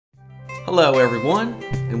Hello everyone,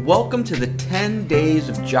 and welcome to the 10 Days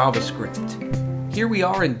of JavaScript. Here we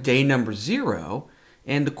are in day number 0,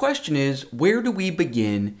 and the question is, where do we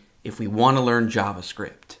begin if we want to learn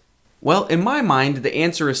JavaScript? Well, in my mind, the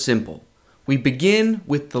answer is simple. We begin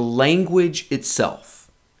with the language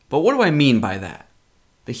itself. But what do I mean by that?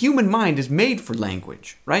 The human mind is made for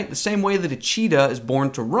language, right? The same way that a cheetah is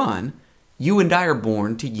born to run, you and I are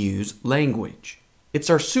born to use language. It's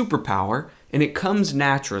our superpower, and it comes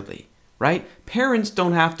naturally, right? Parents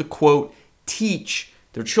don't have to, quote, teach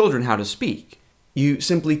their children how to speak. You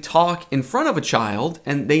simply talk in front of a child,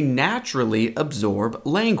 and they naturally absorb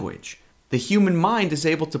language. The human mind is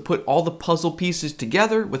able to put all the puzzle pieces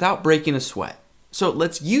together without breaking a sweat. So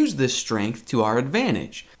let's use this strength to our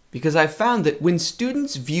advantage, because I've found that when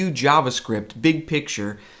students view JavaScript, big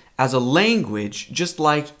picture, as a language just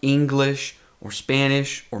like English or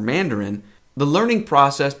Spanish or Mandarin, the learning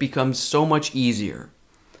process becomes so much easier.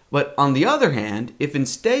 But on the other hand, if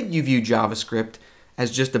instead you view JavaScript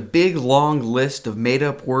as just a big long list of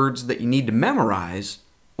made-up words that you need to memorize,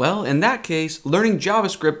 well, in that case, learning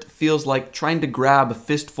JavaScript feels like trying to grab a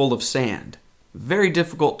fistful of sand. Very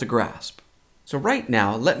difficult to grasp. So right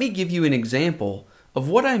now, let me give you an example of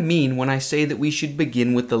what I mean when I say that we should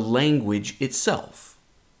begin with the language itself.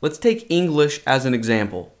 Let's take English as an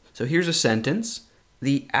example. So here's a sentence.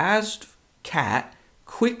 The asked cat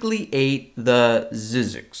quickly ate the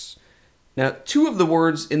zizix. Now, two of the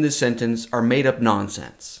words in this sentence are made up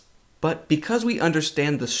nonsense. But because we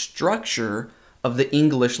understand the structure of the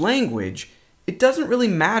English language, it doesn't really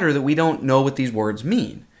matter that we don't know what these words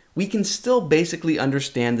mean. We can still basically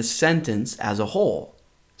understand the sentence as a whole.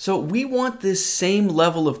 So we want this same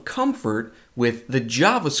level of comfort with the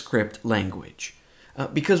JavaScript language.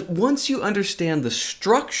 Because once you understand the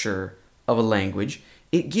structure of a language,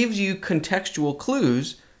 it gives you contextual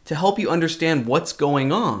clues to help you understand what's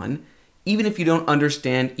going on, even if you don't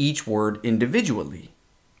understand each word individually.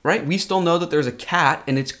 Right? We still know that there's a cat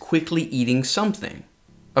and it's quickly eating something.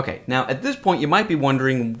 Okay, now at this point you might be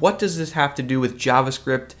wondering, what does this have to do with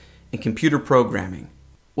JavaScript and computer programming?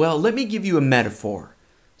 Well, let me give you a metaphor.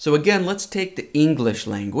 So again, let's take the English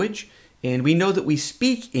language, and we know that we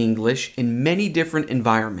speak English in many different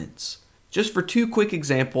environments. Just for two quick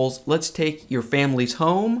examples, let's take your family's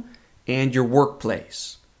home and your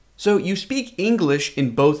workplace. So you speak English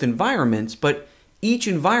in both environments, but each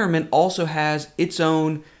environment also has its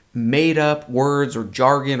own made-up words or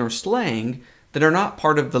jargon or slang that are not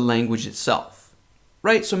part of the language itself.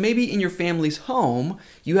 Right? So maybe in your family's home,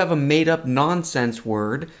 you have a made-up nonsense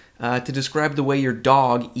word to describe the way your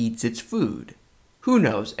dog eats its food. Who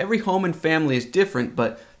knows? Every home and family is different,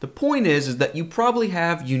 but the point is that you probably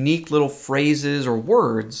have unique little phrases or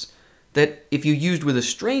words that if you used with a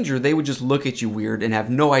stranger, they would just look at you weird and have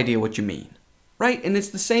no idea what you mean. Right? And it's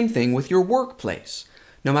the same thing with your workplace.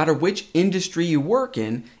 No matter which industry you work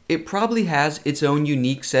in, it probably has its own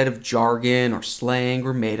unique set of jargon or slang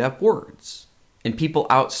or made-up words. And people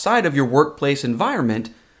outside of your workplace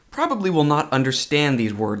environment probably will not understand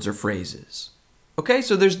these words or phrases. Okay,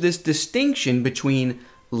 so there's this distinction between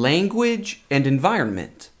language and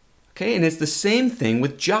environment. Okay, and it's the same thing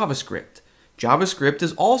with JavaScript. JavaScript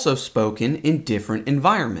is also spoken in different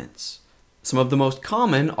environments. Some of the most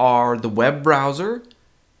common are the web browser,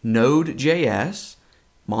 Node.js,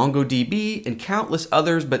 MongoDB, and countless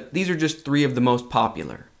others, but these are just 3 of the most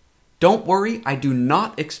popular. Don't worry, I do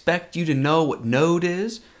not expect you to know what Node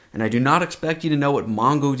is, and I do not expect you to know what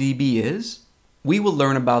MongoDB is. We will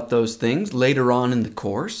learn about those things later on in the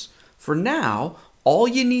course. For now, all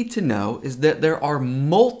you need to know is that there are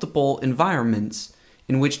multiple environments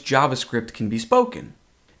in which JavaScript can be spoken.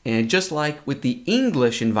 And just like with the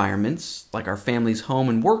English environments, like our family's home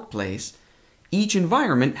and workplace, each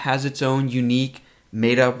environment has its own unique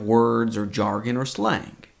made-up words or jargon or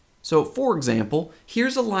slang. So for example,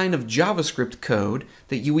 here's a line of JavaScript code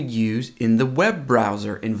that you would use in the web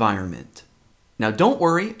browser environment. Now don't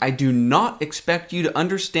worry, I do not expect you to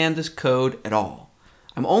understand this code at all.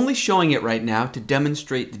 I'm only showing it right now to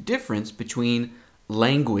demonstrate the difference between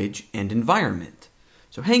language and environment.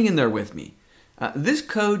 So hang in there with me. This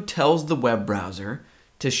code tells the web browser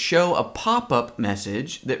to show a pop-up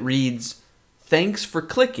message that reads, "Thanks for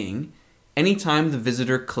clicking," anytime the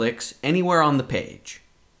visitor clicks anywhere on the page.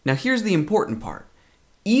 Now here's the important part.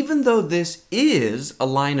 Even though this is a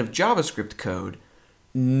line of JavaScript code,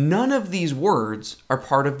 none of these words are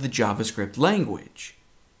part of the JavaScript language.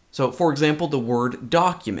 So for example, the word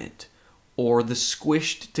document, or the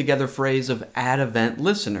squished together phrase of add event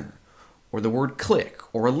listener, or the word click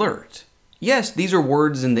or alert. Yes, these are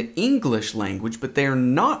words in the English language, but they are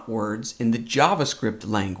not words in the JavaScript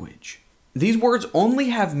language. These words only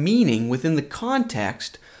have meaning within the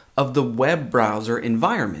context of the web browser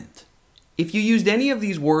environment. If you used any of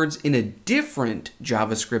these words in a different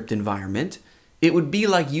JavaScript environment, it would be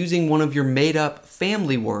like using one of your made-up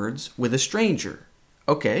family words with a stranger.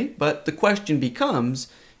 Okay, but the question becomes,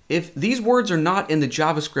 if these words are not in the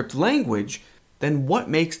JavaScript language, then what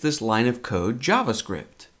makes this line of code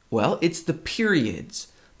JavaScript? Well, it's the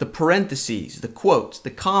periods, the parentheses, the quotes, the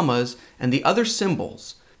commas, and the other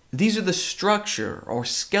symbols. These are the structure or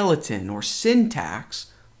skeleton or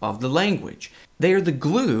syntax of the language. They are the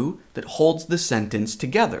glue that holds the sentence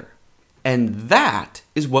together. And that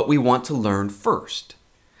is what we want to learn first.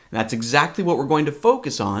 And that's exactly what we're going to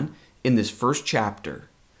focus on in this first chapter.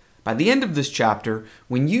 By the end of this chapter,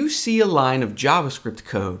 when you see a line of JavaScript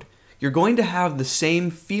code, you're going to have the same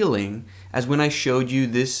feeling as when I showed you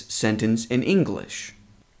this sentence in English,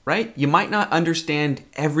 right? You might not understand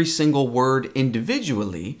every single word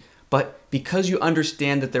individually, but because you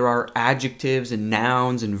understand that there are adjectives and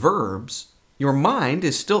nouns and verbs, your mind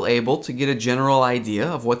is still able to get a general idea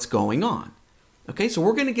of what's going on. Okay, so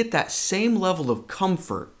we're going to get that same level of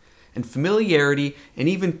comfort and familiarity and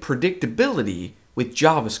even predictability with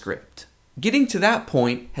JavaScript. Getting to that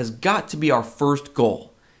point has got to be our first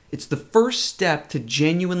goal. It's the first step to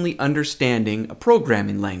genuinely understanding a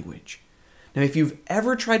programming language. Now, if you've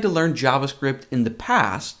ever tried to learn JavaScript in the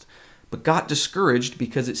past, but got discouraged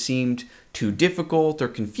because it seemed too difficult or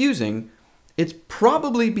confusing, it's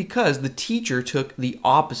probably because the teacher took the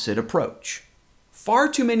opposite approach. Far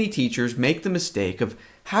too many teachers make the mistake of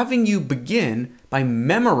having you begin by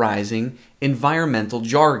memorizing environmental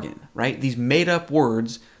jargon, right? These made-up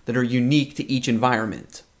words that are unique to each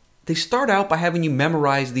environment. They start out by having you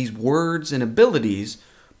memorize these words and abilities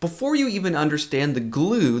before you even understand the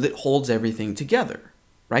glue that holds everything together,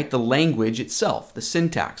 right? The language itself, the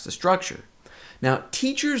syntax, the structure. Now,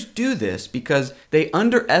 teachers do this because they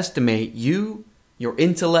underestimate you, your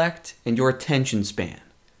intellect, and your attention span.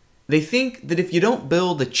 They think that if you don't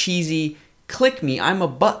build a cheesy, click me, I'm a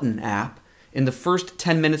button app in the first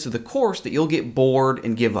 10 minutes of the course that you'll get bored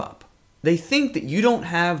and give up. They think that you don't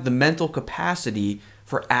have the mental capacity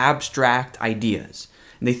for abstract ideas.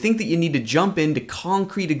 And they think that you need to jump into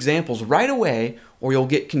concrete examples right away or you'll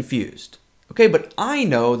get confused. Okay, but I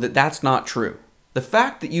know that that's not true. The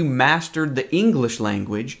fact that you mastered the English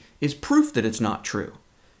language is proof that it's not true.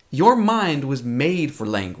 Your mind was made for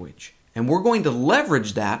language, and we're going to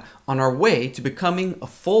leverage that on our way to becoming a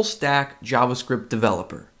full-stack JavaScript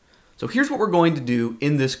developer. So here's what we're going to do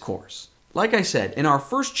in this course. Like I said, in our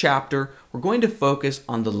first chapter, we're going to focus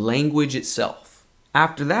on the language itself.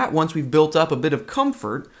 After that, once we've built up a bit of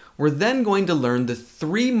comfort, we're then going to learn the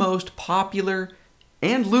 3 most popular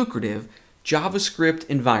and lucrative JavaScript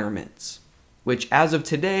environments, which as of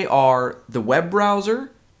today are the web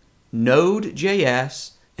browser,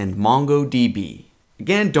 Node.js, and MongoDB.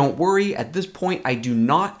 Again, don't worry, at this point I do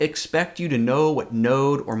not expect you to know what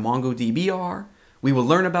Node or MongoDB are. We will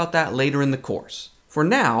learn about that later in the course. For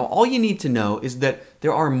now, all you need to know is that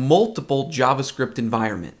there are multiple JavaScript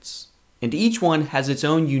environments, and each one has its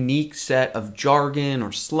own unique set of jargon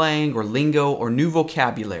or slang or lingo or new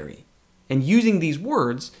vocabulary. And using these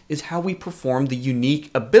words is how we perform the unique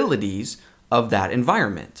abilities of that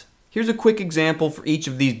environment. Here's a quick example for each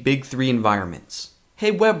of these big 3 environments.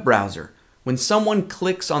 Hey web browser, when someone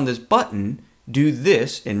clicks on this button, do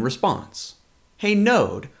this in response. Hey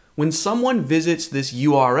Node, when someone visits this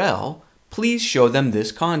URL, please show them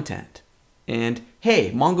this content. And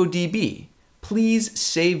hey MongoDB, please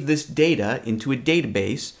save this data into a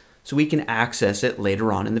database so we can access it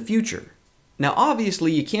later on in the future. Now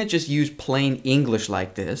obviously you can't just use plain English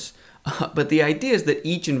like this, but the idea is that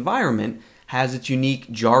each environment has its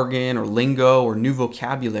unique jargon or lingo or new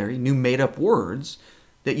vocabulary, new made-up words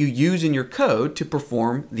that you use in your code to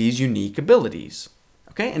perform these unique abilities.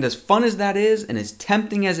 Okay, and as fun as that is, and as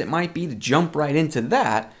tempting as it might be to jump right into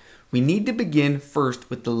that, we need to begin first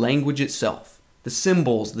with the language itself, the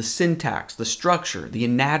symbols, the syntax, the structure, the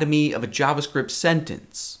anatomy of a JavaScript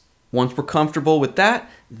sentence. Once we're comfortable with that,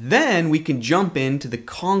 then we can jump into the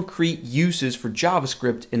concrete uses for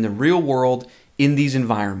JavaScript in the real world in these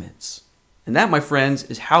environments. And that, my friends,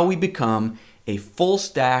 is how we become a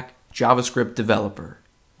full-stack JavaScript developer.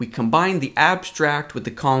 We combine the abstract with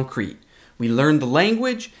the concrete. We learn the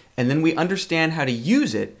language, and then we understand how to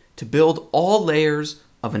use it to build all layers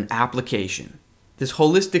of an application. This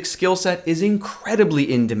holistic skill set is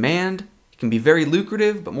incredibly in demand. It can be very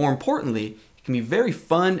lucrative, but more importantly, it can be very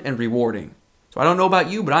fun and rewarding. So I don't know about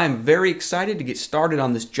you, but I am very excited to get started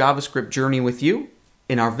on this JavaScript journey with you.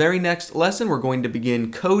 In our very next lesson, we're going to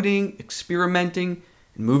begin coding, experimenting,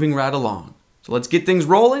 and moving right along. So let's get things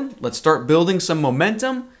rolling, let's start building some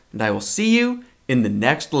momentum, and I will see you in the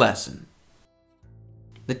next lesson.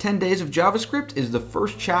 The 10 Days of JavaScript is the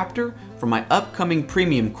first chapter for my upcoming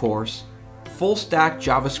premium course, Full Stack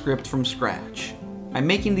JavaScript from Scratch. I'm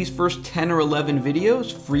making these first 10 or 11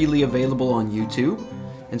 videos freely available on YouTube,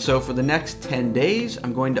 and so for the next 10 days,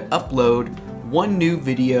 I'm going to upload one new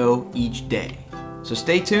video each day. So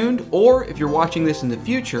stay tuned, or if you're watching this in the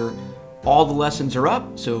future, all the lessons are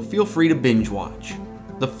up, so feel free to binge watch.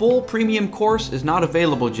 The full premium course is not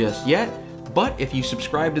available just yet, but if you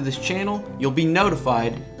subscribe to this channel, you'll be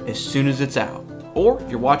notified as soon as it's out. Or if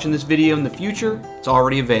you're watching this video in the future, it's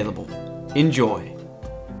already available. Enjoy!